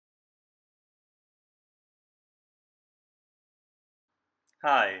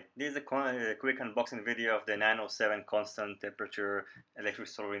Hi, this is a quick unboxing video of the 907 constant temperature electric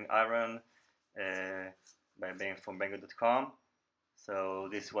soldering iron from Banggood.com. So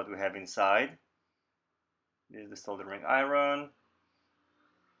this is what we have inside. This is the soldering iron,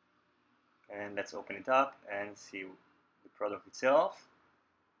 and let's open it up and see the product itself.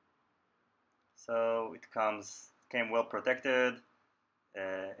 So it came well protected.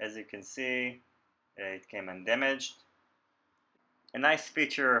 As you can see, it came undamaged. A nice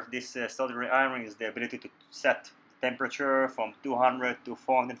feature of this soldering iron is the ability to set temperature from 200 to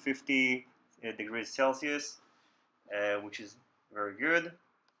 450 degrees Celsius, which is very good.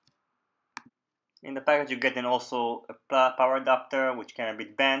 In the package you get then also a power adapter, which can be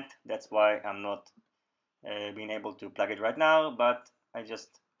bent. That's why I'm not being able to plug it right now, but I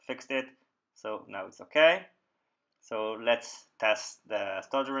just fixed it, so now it's okay. So let's test the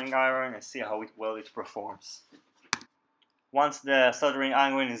soldering iron and see how well it performs. Once the soldering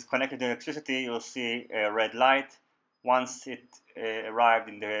iron is connected to electricity, you'll see a red light. Once it arrived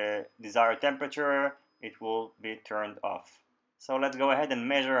in the desired temperature, it will be turned off. So let's go ahead and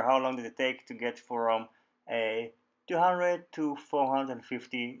measure how long did it take to get from 200 to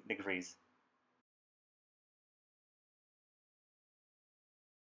 450 degrees.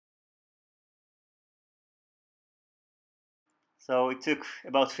 So it took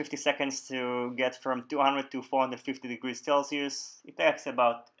about 50 seconds to get from 200 to 450 degrees Celsius. It takes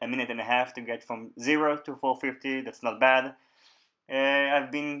about a minute and a half to get from 0 to 450. That's not bad.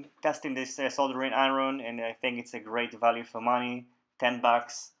 I've been testing this soldering iron, and I think it's a great value for money. 10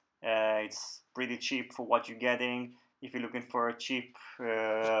 bucks. It's pretty cheap for what you're getting. If you're looking for a cheap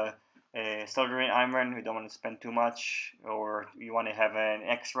soldering iron, you don't want to spend too much, or you want to have an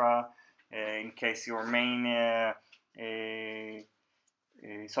extra in case your main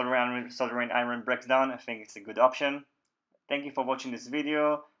soldering iron breaks down. I think it's a good option. Thank you for watching this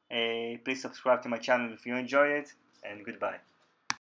video. Please subscribe to my channel if you enjoy it, and goodbye.